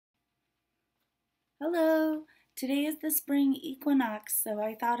Hello! Today is the spring equinox, so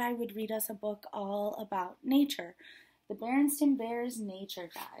I thought I would read us a book all about nature. The Berenstain Bears Nature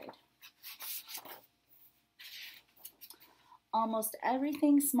Guide. Almost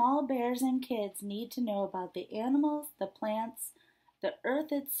everything small bears and kids need to know about the animals, the plants, the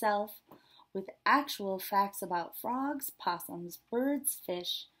earth itself, with actual facts about frogs, possums, birds,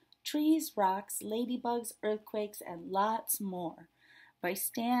 fish, trees, rocks, ladybugs, earthquakes, and lots more. By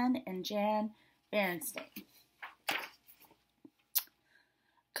Stan and Jan Berenstain.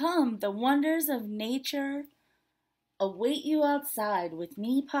 Come, the wonders of nature await you outside with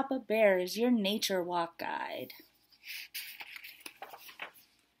me, Papa Bear, as your nature walk guide.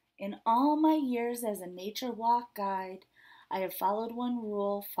 In all my years as a nature walk guide, I have followed one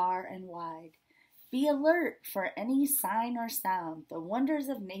rule far and wide. Be alert for any sign or sound. The wonders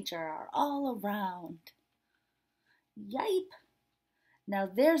of nature are all around. Yipe! Now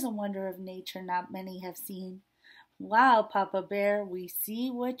there's a wonder of nature not many have seen. Wow, Papa Bear, we see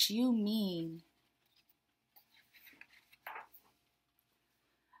what you mean.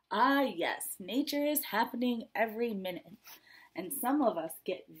 Ah, yes, nature is happening every minute, and some of us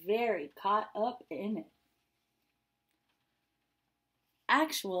get very caught up in it.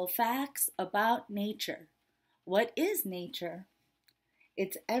 Actual facts about nature. What is nature?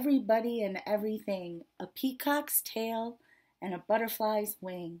 It's everybody and everything, a peacock's tail and a butterfly's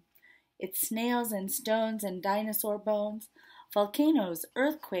wing. It's snails and stones and dinosaur bones, volcanoes,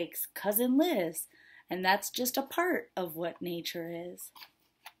 earthquakes, Cousin Liz, and that's just a part of what nature is.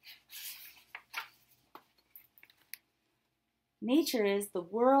 Nature is the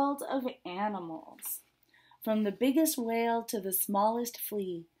world of animals. From the biggest whale to the smallest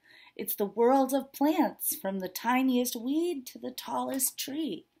flea. It's the world of plants, from the tiniest weed to the tallest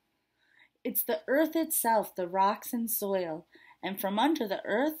tree. It's the earth itself, the rocks and soil, and from under the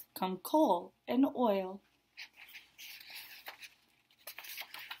earth come coal and oil.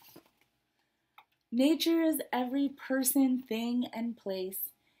 Nature is every person, thing, and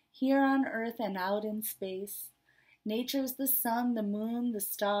place, here on earth and out in space. Nature's the sun, the moon, the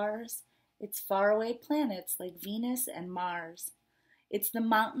stars. It's faraway planets like Venus and Mars. It's the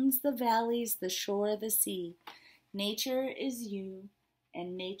mountains, the valleys, the shore, the sea. Nature is you,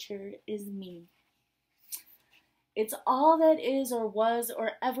 and nature is me. It's all that is or was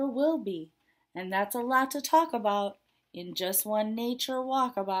or ever will be, and that's a lot to talk about in just one nature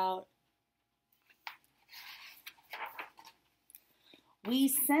walkabout. We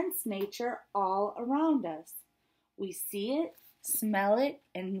sense nature all around us. We see it, smell it,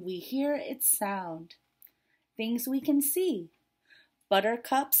 and we hear its sound. Things we can see.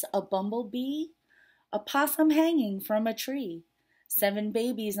 Buttercups, a bumblebee, a possum hanging from a tree, 7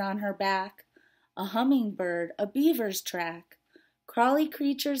 babies on her back, a hummingbird, a beaver's track, crawly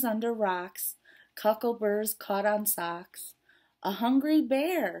creatures under rocks, cockleburs caught on socks, a hungry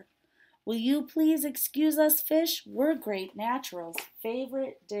bear. Will you please excuse us, fish? We're great naturals'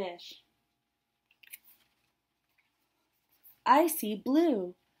 favorite dish. I see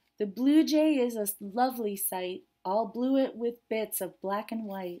blue. The blue jay is a lovely sight. I'll blue it with bits of black and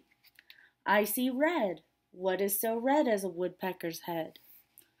white. I see red. What is so red as a woodpecker's head?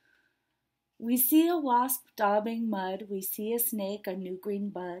 We see a wasp daubing mud. We see a snake, a new green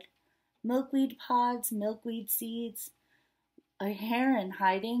bud. Milkweed pods, milkweed seeds. A heron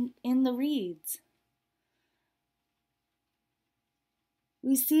hiding in the reeds.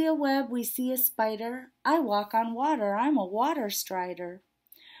 We see a web, we see a spider. I walk on water, I'm a water strider.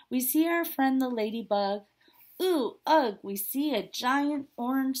 We see our friend the ladybug. Ooh, ugh, we see a giant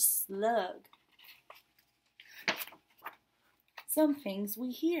orange slug. Some things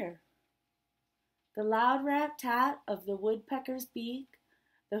we hear. The loud rat-tat of the woodpecker's beak,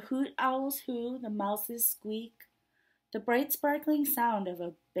 the hoot owl's hoo, the mouse's squeak, the bright sparkling sound of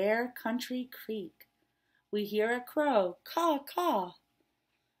a bare country creek. We hear a crow, caw, caw.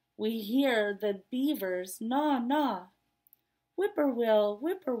 We hear the beavers, gnaw, gnaw. Whippoorwill,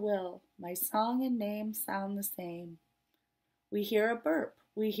 whippoorwill, my song and name sound the same. We hear a burp,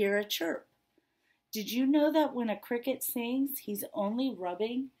 we hear a chirp. Did you know that when a cricket sings, he's only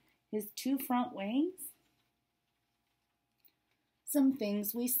rubbing his 2 front wings? Some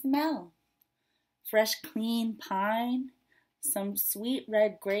things we smell. Fresh, clean pine, some sweet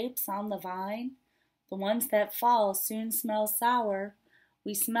red grapes on the vine. The ones that fall soon smell sour.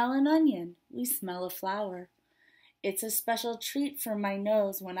 We smell an onion, we smell a flower. It's a special treat for my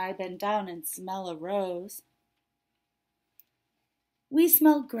nose when I bend down and smell a rose. We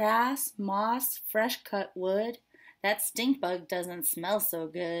smell grass, moss, fresh cut wood. That stink bug doesn't smell so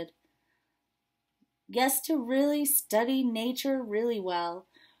good. Guess to really study nature really well,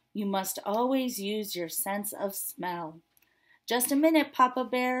 You must always use your sense of smell. Just a minute, Papa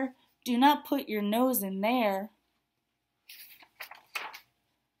Bear. Do not put your nose in there.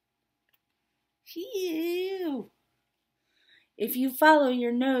 Phew! If you follow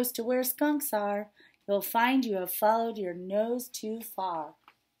your nose to where skunks are, you'll find you have followed your nose too far.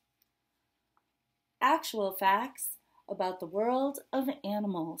 Actual facts about the world of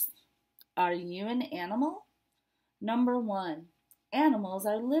animals. Are you an animal? Number 1. Animals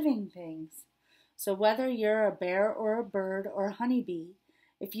are living things. So whether you're a bear or a bird or a honeybee,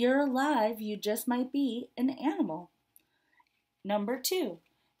 if you're alive, you just might be an animal. Number 2.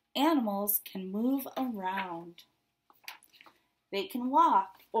 Animals can move around. They can walk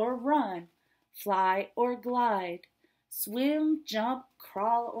or run, fly or glide, swim, jump,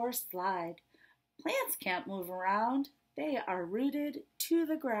 crawl, or slide. Plants can't move around. They are rooted to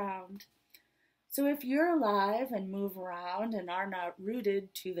the ground. So if you're alive and move around and are not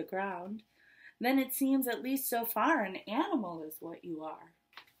rooted to the ground, then it seems at least so far an animal is what you are.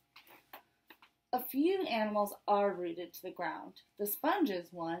 A few animals are rooted to the ground. The sponge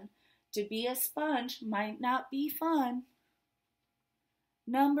is one. To be a sponge might not be fun.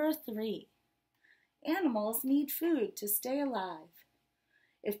 Number 3. Animals need food to stay alive.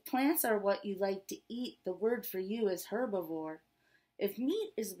 If plants are what you like to eat, the word for you is herbivore. If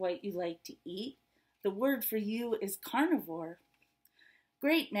meat is what you like to eat, the word for you is carnivore.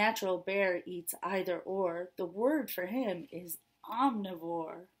 Great natural bear eats either or. The word for him is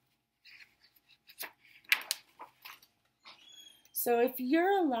omnivore. So if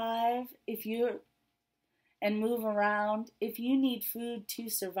you're alive, and move around, if you need food to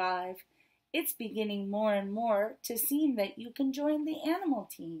survive, it's beginning more and more to seem that you can join the animal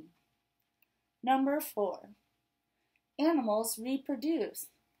team. Number 4. Animals reproduce.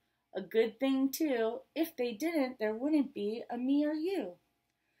 A good thing too. If they didn't, there wouldn't be a me or you.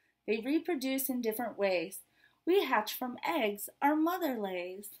 They reproduce in different ways. We hatch from eggs our mother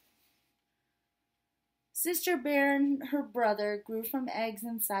lays. Sister bear and her brother grew from eggs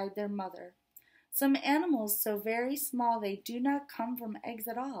inside their mother. Some animals so very small they do not come from eggs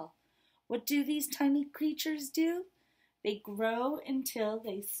at all. What do these tiny creatures do? They grow until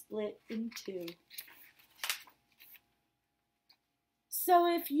they split in two. So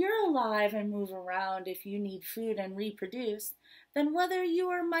if you're alive and move around, if you need food and reproduce, then whether you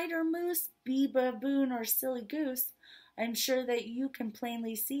are mite or moose, bee, baboon, or silly goose, I'm sure that you can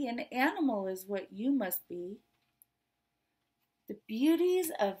plainly see an animal is what you must be. The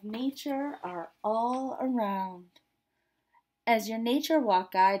beauties of nature are all around. As your nature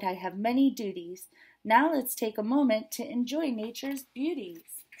walk guide, I have many duties. Now let's take a moment to enjoy nature's beauties.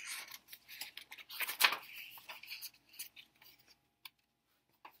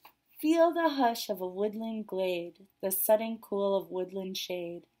 Feel the hush of a woodland glade, the sudden cool of woodland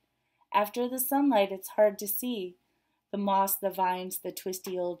shade. After the sunlight, it's hard to see the moss, the vines, the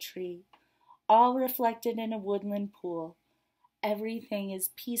twisty old tree, all reflected in a woodland pool. Everything is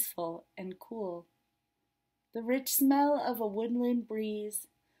peaceful and cool. The rich smell of a woodland breeze,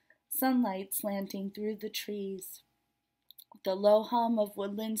 sunlight slanting through the trees, the low hum of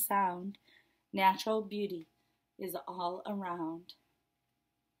woodland sound, natural beauty is all around.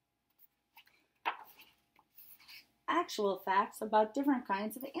 Actual facts about different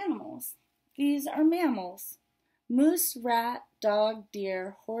kinds of animals. These are mammals. Moose, rat, dog,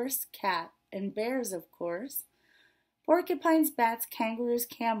 deer, horse, cat, and bears, of course. Porcupines, bats, kangaroos,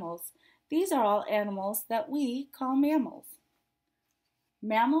 camels. These are all animals that we call mammals.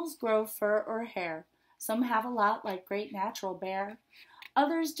 Mammals grow fur or hair. Some have a lot, like great natural bear.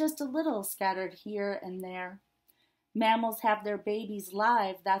 Others just a little scattered here and there. Mammals have their babies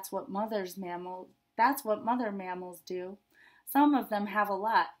live. That's what mother mammals do. Some of them have a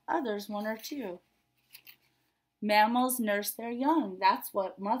lot, others one or two. Mammals nurse their young. That's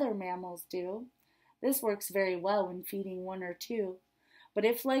what mother mammals do. This works very well when feeding one or two. But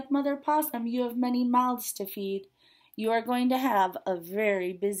if, like Mother Possum, you have many mouths to feed, you are going to have a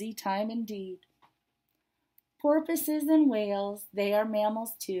very busy time indeed. Porpoises and whales, they are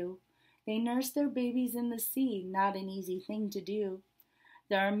mammals too. They nurse their babies in the sea, not an easy thing to do.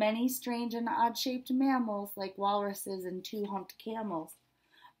 There are many strange and odd-shaped mammals, like walruses and two-humped camels.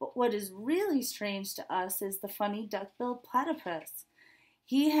 But what is really strange to us is the funny duck-billed platypus.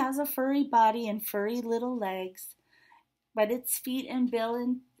 He has a furry body and furry little legs, but its feet and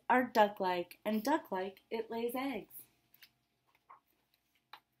bill are duck-like, and duck-like it lays eggs.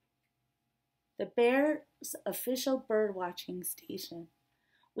 The bear's official bird-watching station.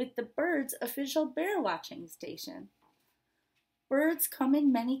 With the bird's official bear-watching station. Birds come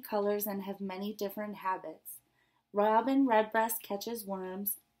in many colors and have many different habits. Robin redbreast catches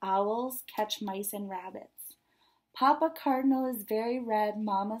worms. owls catch mice and rabbits. Papa Cardinal is very red,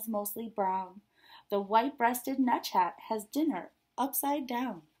 Mama's mostly brown. The white-breasted nuthat has dinner upside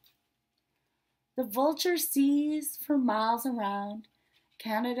down. The vulture sees for miles around.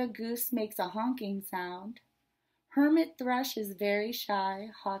 Canada goose makes a honking sound. Hermit thrush is very shy,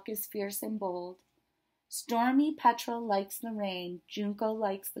 hawk is fierce and bold. Stormy petrel likes the rain, junco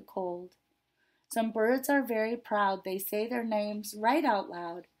likes the cold. Some birds are very proud, they say their names right out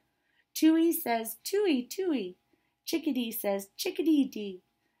loud. Tui says, tui, tui. Chickadee says, chickadee-dee.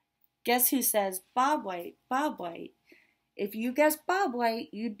 Guess who says, Bob White, Bob White. If you guessed Bob White,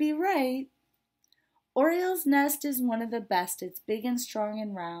 you'd be right. Oriole's nest is one of the best, it's big and strong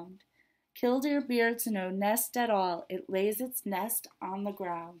and round. Killdeer beard's no nest at all, it lays its nest on the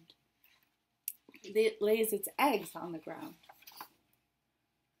ground. It lays its eggs on the ground.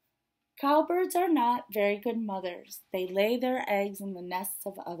 Cowbirds are not very good mothers. They lay their eggs in the nests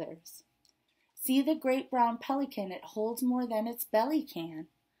of others. See the great brown pelican, it holds more than its belly can.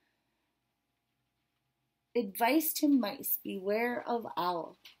 Advice to mice, beware of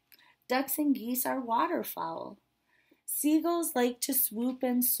owl. Ducks and geese are waterfowl. Seagulls like to swoop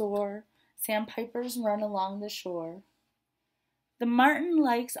and soar. Sandpipers run along the shore. The martin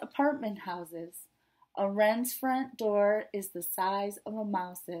likes apartment houses. A wren's front door is the size of a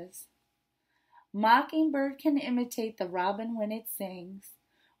mouse's. Mockingbird can imitate the robin when it sings.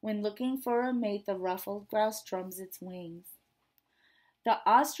 When looking for a mate, the ruffled grouse drums its wings. The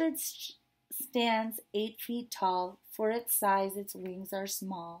ostrich stands 8 feet tall. For its size, its wings are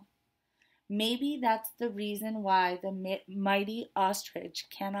small. Maybe that's the reason why the mighty ostrich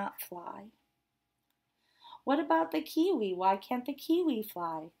cannot fly. What about the kiwi? Why can't the kiwi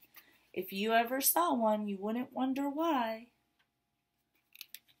fly? If you ever saw one, you wouldn't wonder why.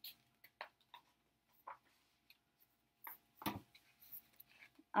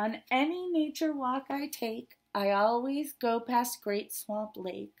 On any nature walk I take, I always go past Great Swamp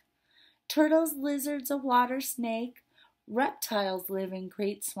Lake. Turtles, lizards, a water snake, reptiles live in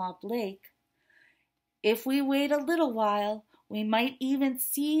Great Swamp Lake. If we wait a little while, we might even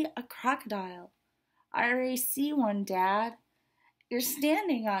see a crocodile. I already see one, Dad. You're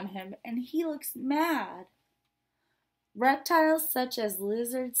standing on him, and he looks mad. Reptiles such as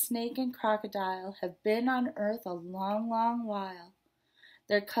lizard, snake, and crocodile have been on Earth a long, long while.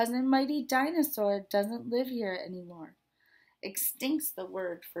 Their cousin mighty dinosaur doesn't live here anymore. Extinct's the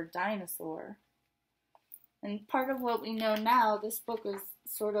word for dinosaur. And part of what we know now, this book is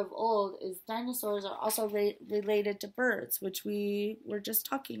sort of old, is dinosaurs are also related to birds, which we were just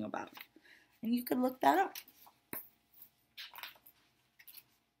talking about. And you can look that up.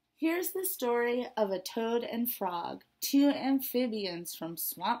 Here's the story of a toad and frog, 2 amphibians from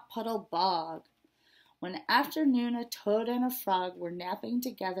Swamp Puddle Bog. One afternoon, a toad and a frog were napping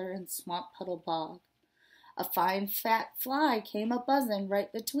together in Swamp Puddle Bog. A fine fat fly came a-buzzing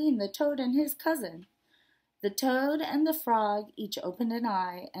right between the toad and his cousin. The toad and the frog each opened an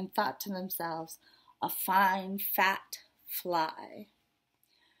eye and thought to themselves, a fine fat fly.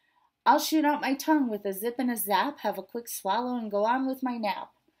 I'll shoot out my tongue with a zip and a zap, have a quick swallow, and go on with my nap.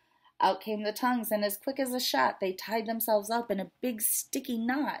 Out came the tongues, and as quick as a shot, they tied themselves up in a big sticky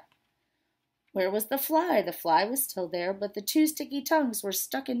knot. Where was the fly? The fly was still there, but the 2 sticky tongues were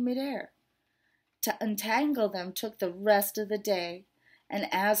stuck in midair. To untangle them took the rest of the day, and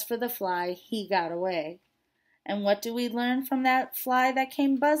as for the fly, he got away. And what do we learn from that fly that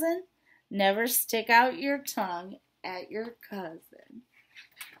came buzzing? Never stick out your tongue at your cousin.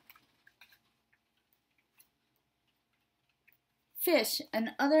 Fish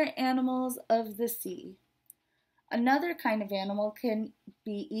and other animals of the sea. Another kind of animal can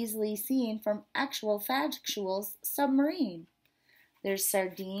be easily seen from actual factual submarine. There's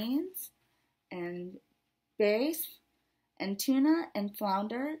sardines and bass and tuna and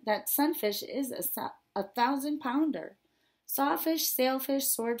flounder. That sunfish is a 1,000-pounder. Sawfish, sailfish,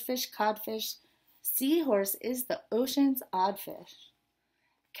 swordfish, codfish. Seahorse is the ocean's oddfish.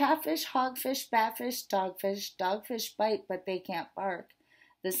 Catfish, hogfish, batfish, dogfish bite, but they can't bark.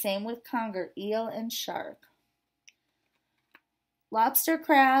 The same with conger, eel, and shark. Lobster,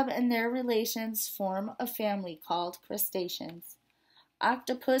 crab, and their relations form a family called crustaceans.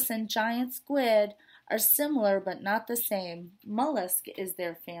 Octopus and giant squid are similar but not the same. Mollusk is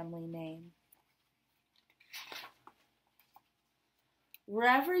their family name.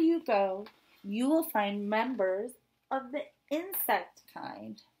 Wherever you go, you will find members of the insect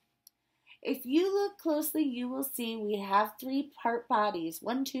kind. If you look closely, you will see we have 3-part bodies.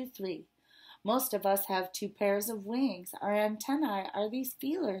 1, 2, 3. Most of us have 2 pairs of wings. Our antennae are these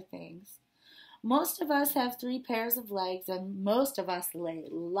feeler things. Most of us have 3 pairs of legs, and most of us lay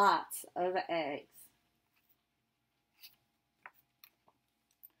lots of eggs.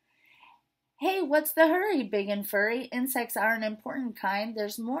 Hey, what's the hurry, big and furry? Insects are an important kind.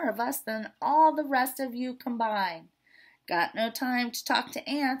 There's more of us than all the rest of you combined. Got no time to talk to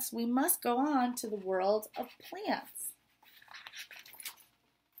ants. We must go on to the world of plants.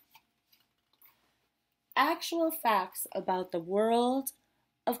 Actual facts about the world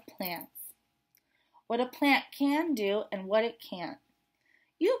of plants. What a plant can do and what it can't.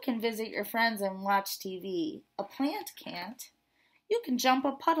 You can visit your friends and watch TV. A plant can't. You can jump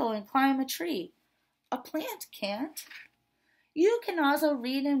a puddle and climb a tree. A plant can't. You can also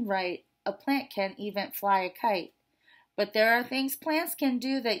read and write. A plant can't even fly a kite. But there are things plants can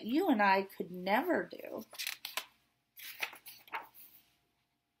do that you and I could never do.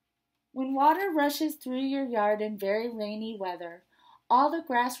 When water rushes through your yard in very rainy weather, all the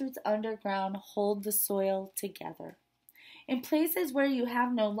grass roots underground hold the soil together. In places where you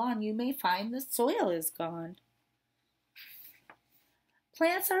have no lawn, you may find the soil is gone.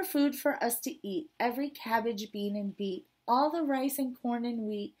 Plants are food for us to eat, every cabbage, bean, and beet, all the rice and corn and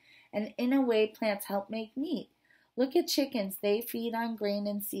wheat, and in a way plants help make meat. Look at chickens, they feed on grain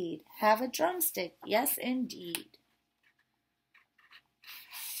and seed. Have a drumstick, yes indeed.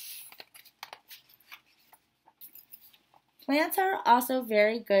 Plants are also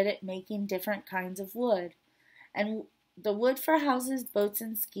very good at making different kinds of wood, and the wood for houses, boats,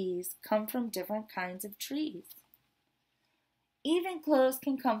 and skis come from different kinds of trees. Even clothes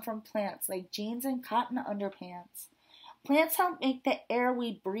can come from plants, like jeans and cotton underpants. Plants help make the air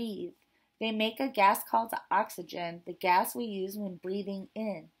we breathe. They make a gas called oxygen, the gas we use when breathing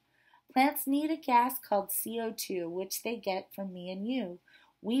in. Plants need a gas called CO2, which they get from me and you.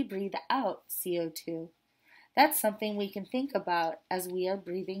 We breathe out CO2. That's something we can think about as we are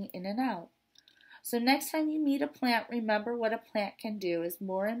breathing in and out. So next time you meet a plant, remember what a plant can do is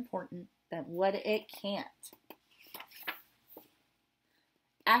more important than what it can't.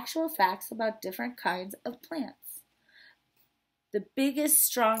 Actual facts about different kinds of plants. The biggest,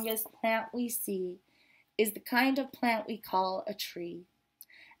 strongest plant we see is the kind of plant we call a tree.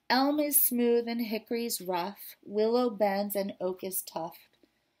 Elm is smooth and hickory's rough, willow bends and oak is tough.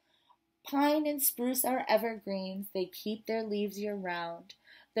 Pine and spruce are evergreens, they keep their leaves year-round.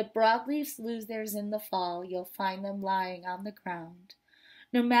 The broadleaves lose theirs in the fall, you'll find them lying on the ground.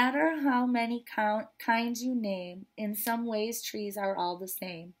 No matter how many kinds you name, in some ways trees are all the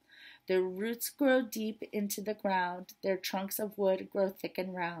same. Their roots grow deep into the ground, their trunks of wood grow thick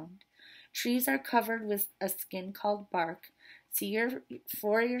and round. Trees are covered with a skin called bark. See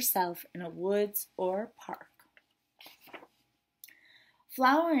for yourself in a woods or park.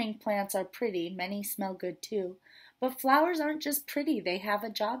 Flowering plants are pretty, many smell good too. But flowers aren't just pretty, they have a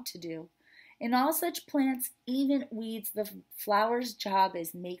job to do. In all such plants, even weeds, the flower's job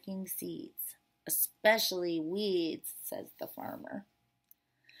is making seeds. Especially weeds, says the farmer.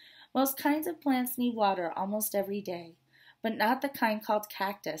 Most kinds of plants need water almost every day, but not the kind called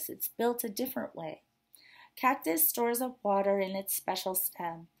cactus. It's built a different way. Cactus stores up water in its special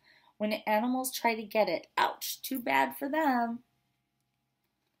stem. When animals try to get it, ouch, too bad for them.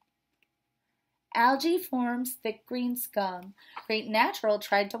 Algae forms thick green scum. Great Natural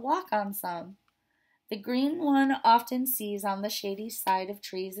tried to walk on some. The green one often sees on the shady side of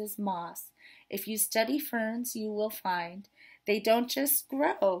trees is moss. If you study ferns, you will find they don't just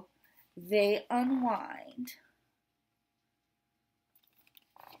grow, they unwind.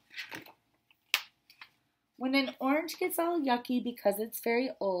 When an orange gets all yucky because it's very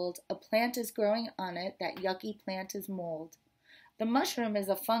old, a plant is growing on it. That yucky plant is mold. The mushroom is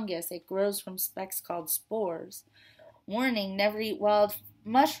a fungus. It grows from specks called spores. Warning, never eat wild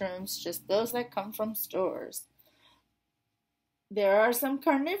mushrooms, just those that come from stores. There are some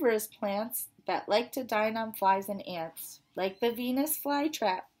carnivorous plants that like to dine on flies and ants, like the Venus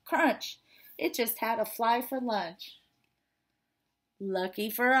flytrap. Crunch! It just had a fly for lunch.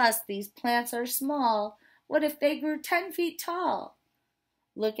 Lucky for us, these plants are small. What if they grew 10 feet tall?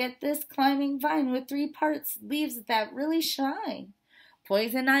 Look at this climbing vine with 3 parts leaves that really shine.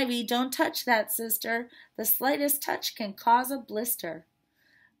 Poison ivy, don't touch that, sister. The slightest touch can cause a blister.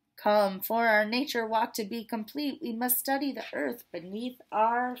 Come, for our nature walk to be complete, we must study the earth beneath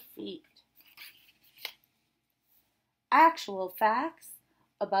our feet. Actual facts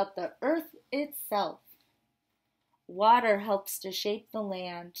about the earth itself. Water helps to shape the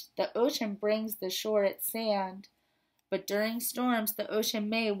land. The ocean brings the shore its sand. But during storms, the ocean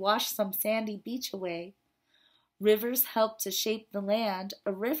may wash some sandy beach away. Rivers help to shape the land.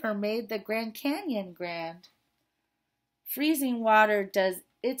 A river made the Grand Canyon grand. Freezing water does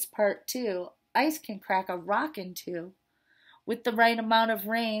its part too. ice can crack a rock in two. With the right amount of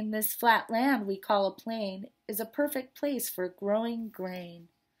rain, this flat land we call a plain is a perfect place for growing grain.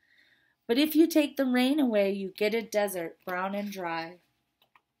 But if you take the rain away, you get a desert, brown and dry.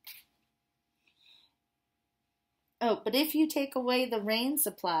 But if you take away the rain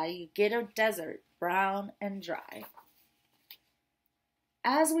supply, you get a desert, brown and dry.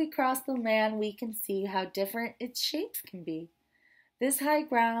 As we cross the land, we can see how different its shapes can be. This high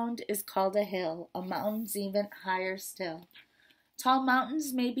ground is called a hill, a mountain's even higher still. Tall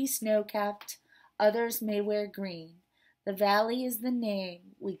mountains may be snow-capped, others may wear green. The valley is the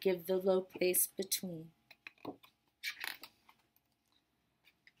name we give the low place between.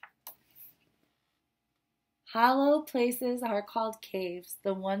 Hollow places are called caves,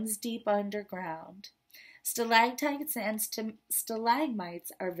 the ones deep underground. Stalactites and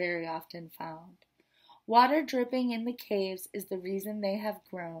stalagmites are very often found. Water dripping in the caves is the reason they have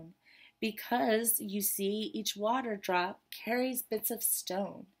grown, because, you see, each water drop carries bits of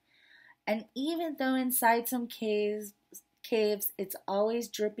stone. And even though inside some caves it's always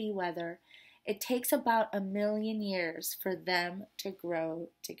drippy weather, it takes about 1,000,000 years for them to grow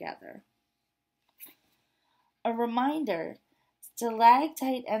together. A reminder,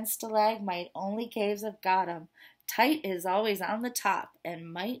 stalactite and stalagmite, only caves have got 'em. Tight is always on the top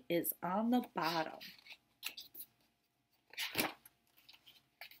and mite is on the bottom.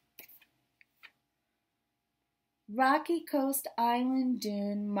 Rocky coast, island,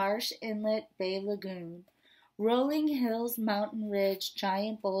 dune, marsh, inlet, bay, lagoon, rolling hills, mountain ridge,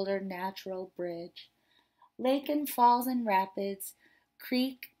 giant boulder, natural bridge, lake and falls and rapids,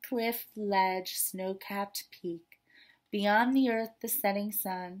 creek, cliff, ledge, snow-capped peak. Beyond the earth, the setting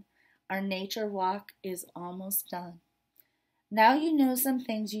sun, our nature walk is almost done. Now you know some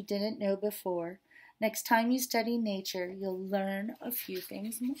things you didn't know before. Next time you study nature, you'll learn a few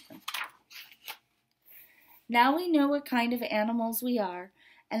things more. Now we know what kind of animals we are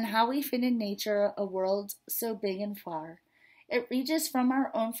and how we fit in nature, a world so big and far. It reaches from our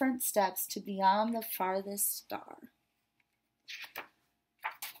own front steps to beyond the farthest star.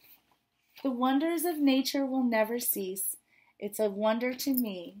 The wonders of nature will never cease. It's a wonder to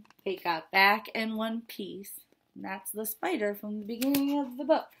me they got back in one piece. And that's the spider from the beginning of the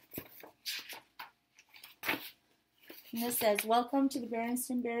book. And this says, welcome to the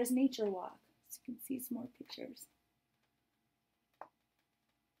Berenstain Bears Nature Walk. So you can see some more pictures.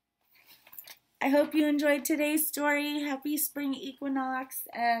 I hope you enjoyed today's story. Happy spring equinox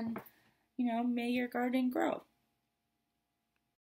and, may your garden grow.